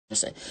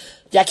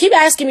Y'all keep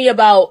asking me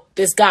about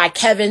this guy,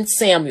 Kevin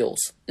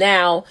Samuels.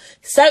 Now,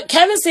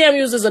 Kevin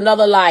Samuels is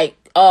another like,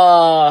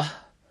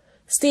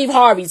 Steve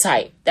Harvey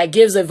type that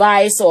gives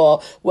advice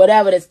or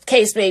whatever the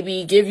case may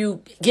be,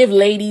 give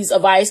ladies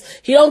advice.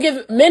 He don't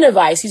give men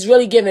advice. He's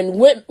really giving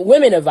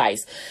women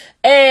advice.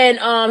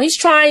 And, he's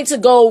trying to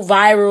go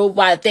viral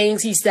by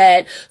things he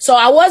said. So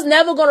I was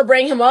never going to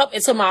bring him up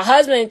until my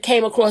husband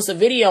came across a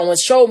video and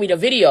showed me the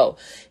video.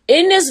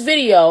 In this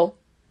video,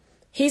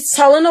 he's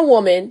telling a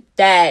woman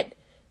that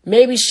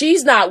maybe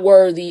she's not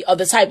worthy of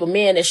the type of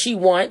man that she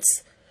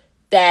wants,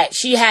 that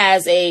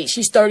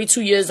she's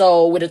 32 years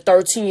old with a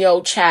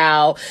 13-year-old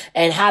child,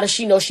 and how does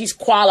she know she's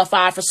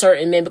qualified for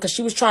certain men? Because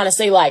she was trying to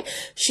say, like,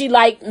 she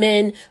liked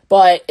men,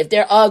 but if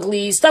they're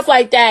ugly, stuff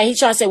like that. He's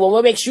trying to say, well,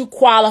 what makes you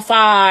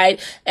qualified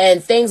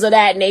and things of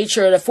that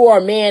nature for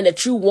a man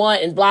that you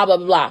want and blah, blah,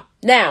 blah.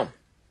 Now,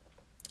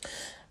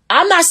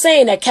 I'm not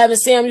saying that Kevin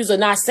Samuels are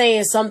not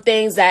saying some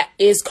things that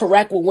is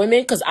correct with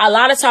women, because a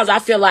lot of times I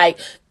feel like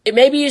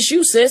maybe it's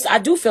you, sis. I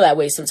do feel that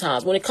way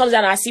sometimes. When it comes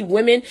down and I see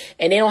women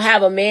and they don't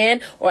have a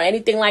man or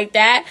anything like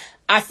that,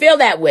 I feel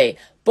that way.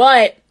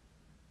 But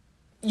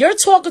you're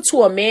talking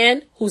to a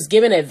man who's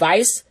giving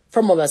advice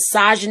from a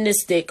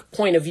misogynistic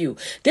point of view.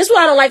 This is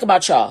what I don't like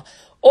about y'all.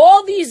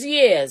 All these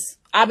years,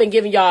 I've been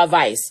giving y'all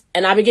advice,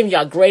 and I've been giving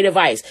y'all great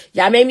advice.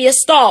 Y'all made me a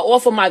star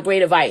off of my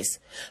great advice.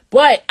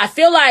 But I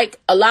feel like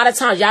a lot of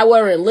times y'all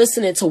weren't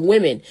listening to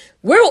women.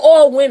 We're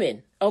all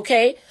women,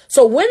 okay?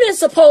 So women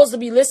supposed to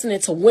be listening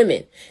to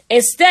women.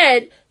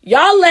 Instead,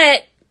 y'all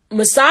let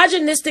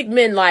misogynistic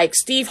men like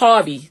Steve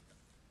Harvey.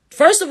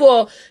 First of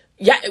all,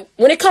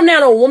 when it come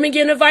down to a woman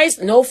giving advice,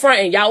 no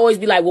fronting. Y'all always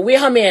be like, well, where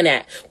her man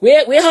at?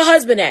 Where her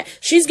husband at?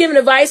 She's giving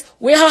advice.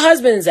 Where her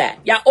husband's at?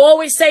 Y'all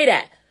always say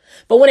that.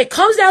 But when it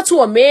comes down to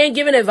a man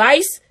giving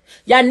advice,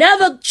 y'all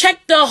never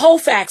check the whole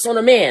facts on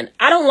a man.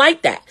 I don't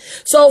like that.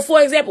 So,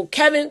 for example,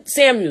 Kevin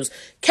Samuels.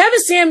 Kevin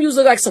Samuels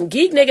look like some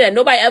geek nigga that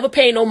nobody ever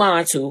paid no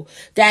mind to,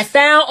 that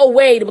found a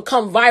way to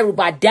become viral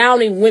by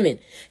downing women.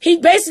 He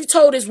basically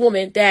told this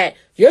woman that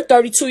you're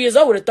 32 years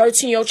old with a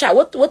 13-year-old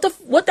child.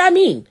 What that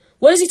mean?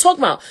 What is he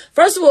talking about?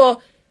 First of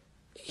all,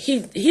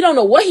 he don't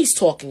know what he's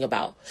talking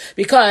about.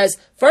 Because,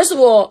 first of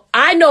all,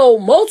 I know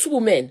multiple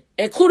men,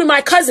 including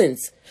my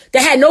cousins,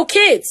 that had no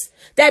kids,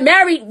 that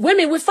married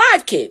women with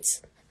 5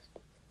 kids.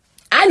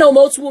 I know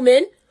multiple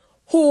men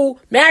who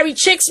married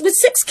chicks with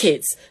 6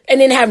 kids and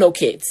didn't have no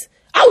kids.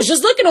 I was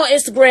just looking on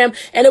Instagram,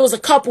 and it was a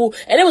couple,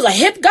 and it was a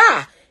hip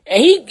guy,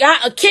 and he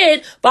got a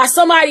kid by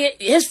somebody.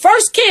 His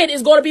first kid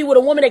is going to be with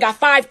a woman that got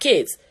 5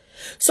 kids.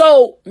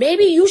 So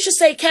maybe you should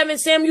say, Kevin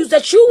Samuels,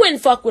 that you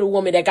wouldn't fuck with a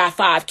woman that got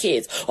 5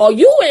 kids, or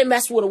you wouldn't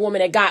mess with a woman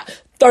that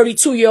got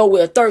 32-year-old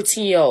with a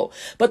 13-year-old.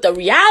 But the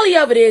reality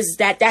of it is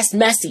that that's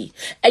messy.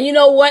 And you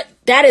know what?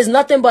 That is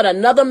nothing but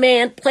another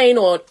man playing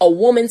on a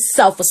woman's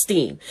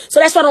self-esteem. So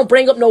that's why I don't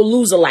bring up no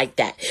loser like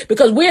that.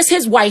 Because where's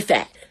his wife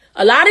at?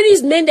 A lot of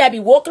these men that be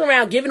walking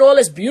around giving all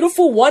this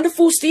beautiful,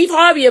 wonderful Steve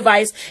Harvey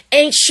advice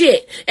ain't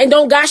shit, and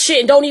don't got shit,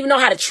 and don't even know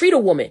how to treat a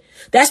woman.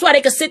 That's why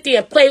they can sit there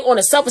and play on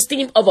the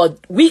self-esteem of a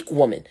weak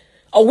woman.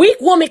 A weak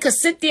woman could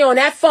sit there on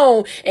that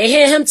phone and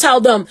hear him tell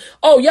them,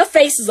 oh, your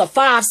face is a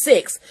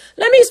 5'6".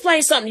 Let me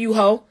explain something to you,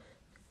 ho.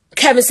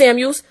 Kevin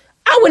Samuels,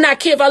 I would not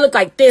care if I look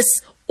like this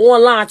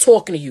online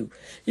talking to you.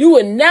 You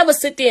would never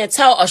sit there and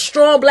tell a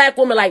strong black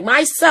woman like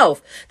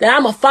myself that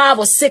I'm a 5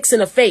 or 6 in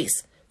the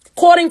face.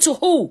 According to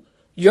who?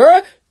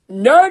 Your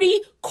nerdy,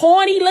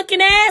 corny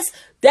looking ass?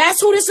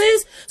 That's who this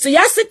is? So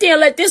y'all sit there and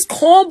let this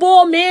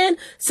cornball man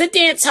sit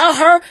there and tell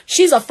her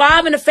she's a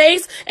 5 in the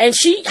face, and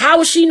how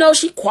would she know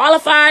she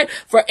qualified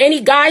for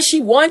any guy she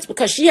wants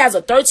because she has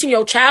a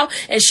 13-year-old child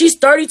and she's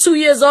 32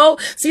 years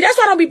old? See, that's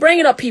why I don't be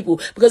bringing up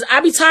people, because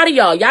I be tired of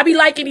y'all. Y'all be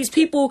liking these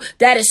people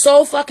that is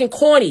so fucking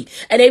corny,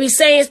 and they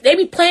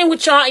be playing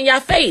with y'all in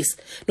your face.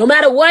 No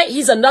matter what,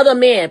 he's another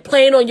man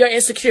playing on your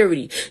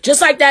insecurity.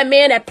 Just like that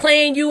man that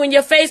playing you in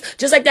your face,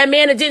 just like that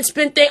man that didn't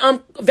spend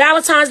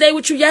Valentine's Day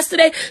with you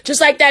yesterday, just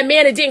like that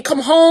man that didn't come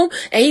home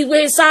and he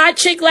with his side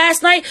chick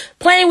last night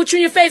playing with you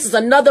in your face is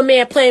another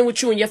man playing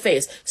with you in your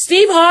face.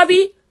 Steve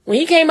Harvey, when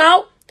he came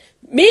out,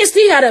 me and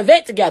Steve had an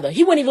event together.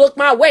 He wouldn't even look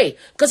my way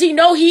because he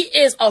know he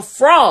is a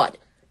fraud.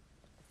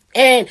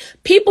 And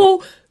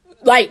people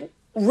like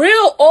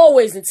real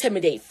always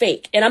intimidate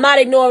fake. And I'm not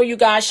ignoring you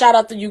guys. Shout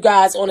out to you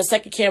guys on the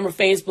second camera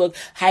Facebook.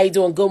 How you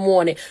doing? Good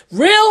morning.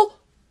 Real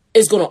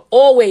is going to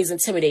always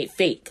intimidate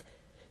fake.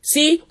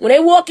 See, when they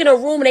walk in a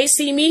room and they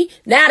see me,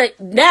 now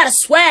the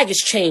swag is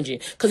changing.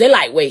 Because they're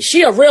like, wait,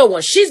 she a real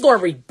one. She's going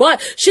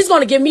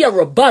to give me a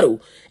rebuttal.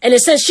 And then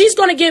since she's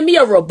going to give me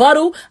a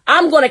rebuttal,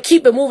 I'm going to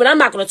keep it moving. I'm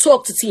not going to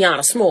talk to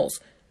Tiana Smalls.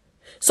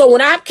 So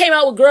when I came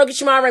out with Girl Get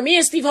Your Mind Right, me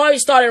and Steve Harvey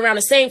started around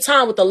the same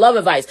time with the love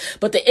advice.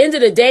 But at the end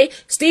of the day,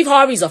 Steve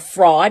Harvey's a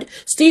fraud.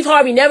 Steve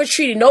Harvey never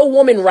treated no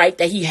woman right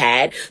that he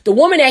had. The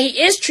woman that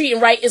he is treating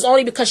right is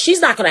only because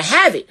she's not going to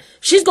have it.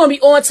 She's going to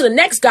be on to the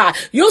next guy.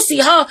 You'll see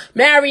her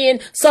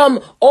marrying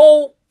some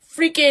old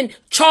freaking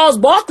Charles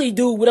Barkley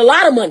dude with a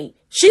lot of money.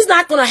 She's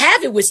not going to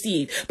have it with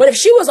Steve. But if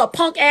she was a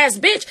punk ass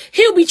bitch,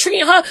 he'll be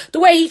treating her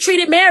the way he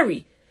treated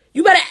Mary.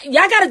 Y'all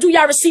gotta do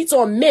y'all receipts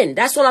on men.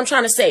 That's what I'm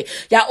trying to say.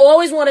 Y'all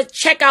always want to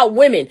check out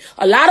women.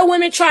 A lot of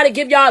women try to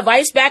give y'all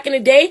advice back in the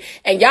day,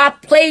 and y'all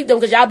played them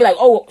because y'all be like,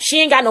 oh,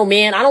 she ain't got no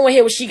man. I don't want to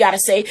hear what she got to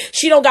say.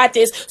 She don't got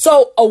this.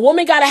 So a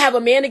woman got to have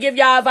a man to give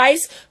y'all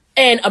advice,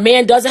 and a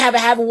man doesn't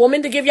have a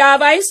woman to give y'all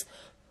advice.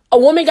 A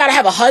woman got to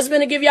have a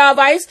husband to give y'all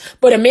advice,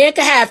 but a man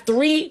can have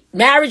 3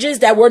 marriages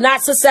that were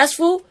not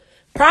successful.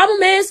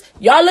 Problem is,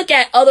 y'all look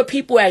at other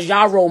people as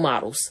y'all role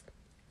models.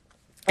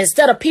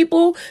 Instead of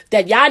people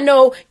that y'all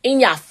know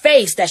in your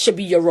face that should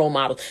be your role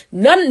model.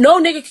 No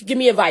nigga could give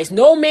me advice.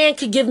 No man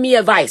could give me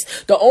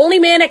advice. The only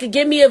man that could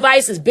give me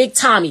advice is Big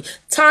Tommy.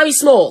 Tommy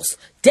Smalls.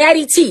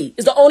 Daddy T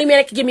is the only man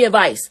that could give me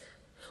advice.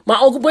 My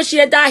Uncle Bushy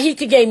that died, he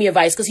could give me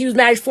advice because he was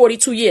married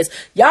 42 years.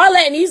 Y'all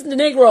letting these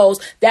Negroes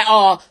that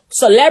are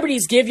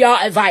celebrities give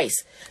y'all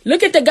advice.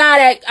 Look at the guy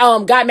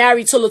that got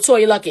married to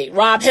LaToya Luckett,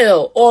 Rob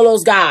Hill, all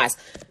those guys.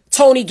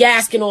 Tony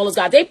Gaskin, all those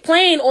guys. They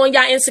playing on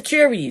y'all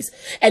insecurities.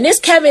 And this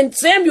Kevin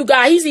Samuel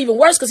guy, he's even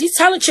worse because he's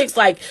telling chicks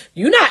like,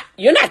 you're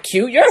not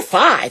cute. You're a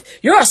 5.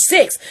 You're a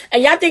 6.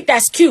 And y'all think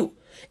that's cute.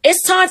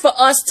 It's time for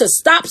us to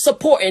stop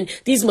supporting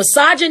these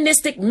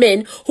misogynistic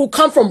men who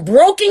come from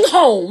broken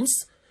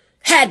homes,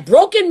 had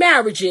broken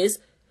marriages.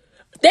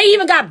 They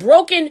even got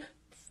broken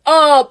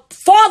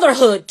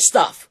fatherhood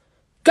stuff.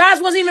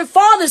 Guys wasn't even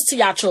fathers to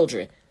y'all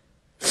children.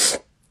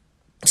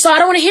 So I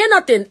don't want to hear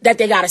nothing that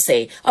they got to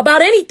say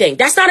about anything.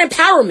 That's not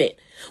empowerment.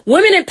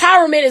 Women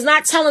empowerment is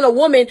not telling a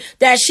woman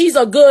that she's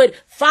a good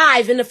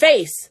 5 in the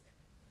face.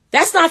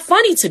 That's not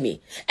funny to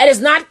me. And it's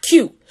not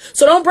cute.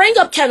 So don't bring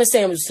up Kevin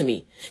Samuels to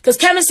me. Because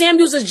Kevin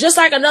Samuels is just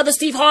like another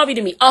Steve Harvey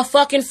to me. A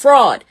fucking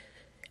fraud.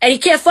 And he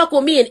can't fuck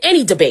with me in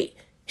any debate.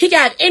 He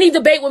can have any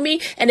debate with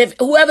me. And if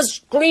whoever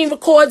screen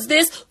records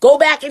this, go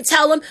back and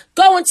tell him.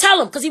 Go and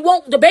tell him. Because he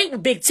won't debate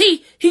with Big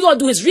T. He going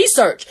to do his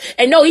research.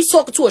 And no, he's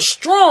talking to a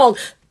strong,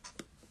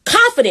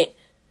 confident,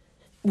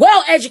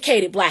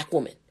 well-educated black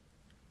woman.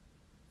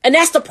 And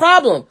that's the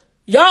problem.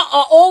 Y'all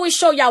are always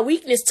show y'all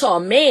weakness to a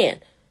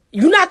man.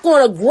 You're not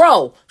going to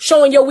grow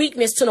showing your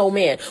weakness to no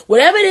man.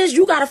 Whatever it is,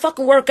 you got to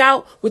fucking work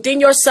out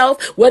within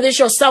yourself, whether it's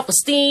your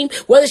self-esteem,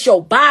 whether it's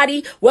your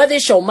body, whether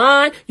it's your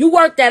mind. You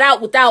work that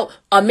out without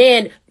a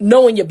man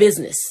knowing your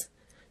business.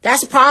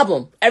 That's the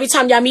problem. Every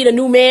time y'all meet a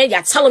new man,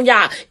 y'all tell him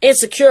y'all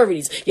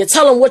insecurities. You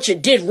tell him what you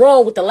did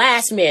wrong with the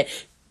last man.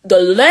 The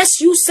less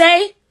you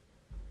say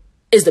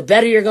is the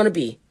better you're going to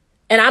be.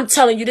 And I'm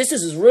telling you, this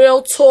is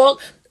real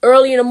talk.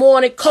 Early in the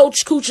morning,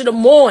 Coach Cooch in the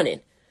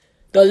morning.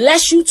 The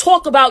less you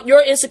talk about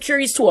your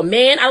insecurities to a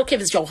man, I don't care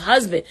if it's your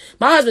husband.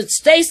 My husband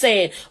stays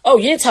saying, oh,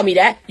 you didn't tell me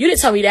that. You didn't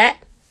tell me that.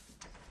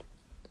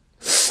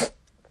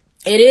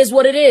 It is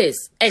what it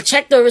is. And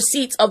check the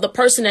receipts of the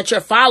person that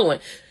you're following.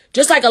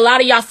 Just like a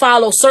lot of y'all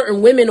follow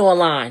certain women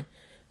online.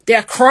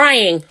 They're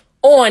crying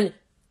on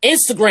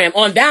Instagram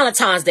on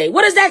Valentine's Day.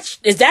 What is that?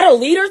 Is that a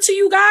leader to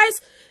you guys?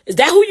 Is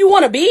that who you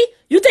want to be?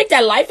 You think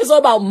that life is all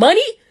about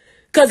money?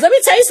 Because let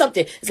me tell you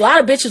something. There's a lot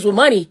of bitches with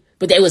money,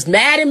 but they was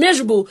mad and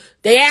miserable.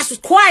 They ass was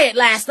quiet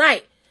last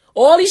night.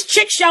 All these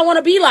chicks y'all want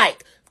to be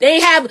like. They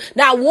ain't have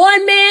not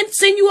one man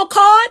send you a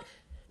card.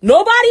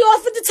 Nobody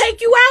offered to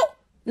take you out.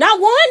 Not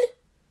one.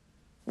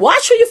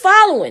 Watch who you're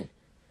following.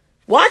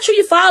 Watch who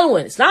you're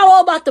following. It's not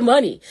all about the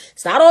money.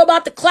 It's not all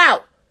about the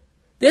clout.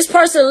 This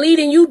person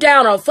leading you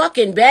down a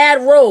fucking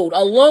bad road,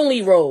 a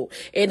lonely road.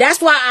 And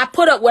that's why I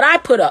put up what I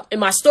put up in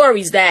my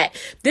stories, that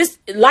this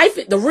life,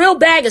 the real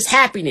bag is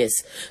happiness.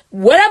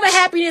 Whatever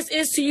happiness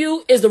is to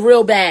you is the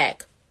real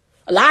bag.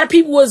 A lot of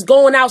people was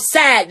going out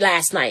sad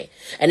last night.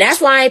 And that's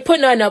why I ain't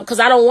putting nothing up, because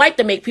I don't like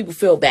to make people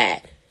feel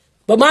bad.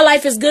 But my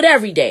life is good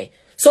every day.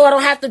 So I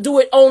don't have to do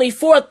it only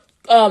for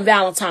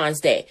Valentine's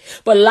Day.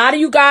 But a lot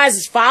of you guys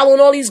is following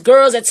all these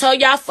girls that tell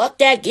y'all, fuck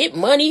that, get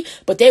money.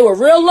 But they were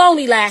real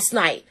lonely last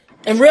night.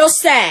 And real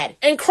sad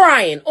and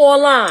crying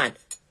online.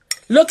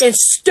 Looking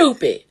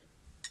stupid.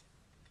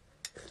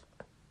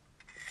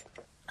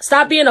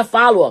 Stop being a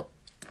follower.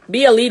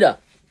 Be a leader.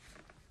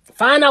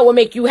 Find out what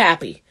make you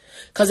happy.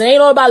 Because it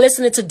ain't all about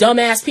listening to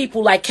dumbass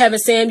people like Kevin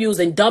Samuels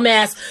and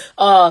dumbass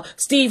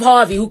Steve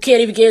Harvey, who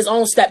can't even get his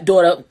own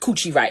stepdaughter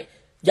coochie right.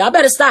 Y'all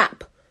better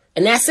stop.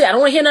 And that's it. I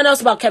don't want to hear nothing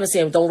else about Kevin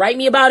Samuels. Don't write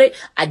me about it.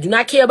 I do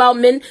not care about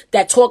men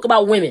that talk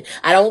about women.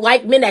 I don't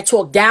like men that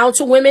talk down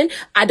to women.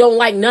 I don't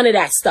like none of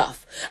that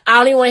stuff. I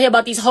don't even want to hear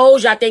about these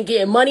hoes y'all think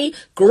getting money.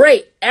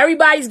 Great.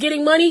 Everybody's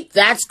getting money.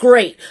 That's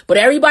great. But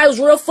everybody was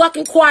real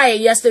fucking quiet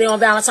yesterday on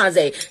Valentine's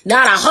Day.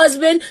 Not a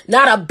husband,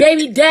 not a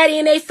baby daddy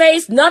in their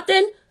face,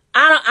 nothing.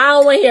 I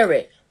don't want to hear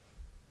it.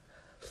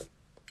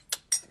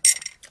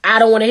 I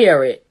don't want to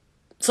hear it.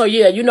 So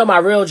yeah, you know my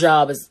real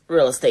job is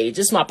real estate.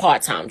 Just my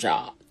part-time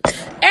job.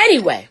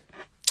 Anyway,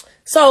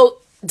 so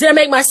did I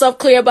make myself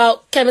clear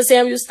about Kevin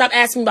Samuels? Stop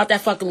asking me about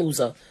that fucking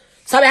loser.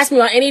 Stop asking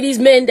me about any of these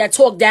men that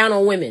talk down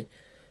on women.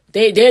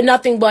 They're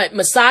nothing but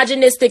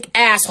misogynistic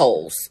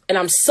assholes. And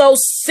I'm so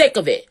sick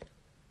of it.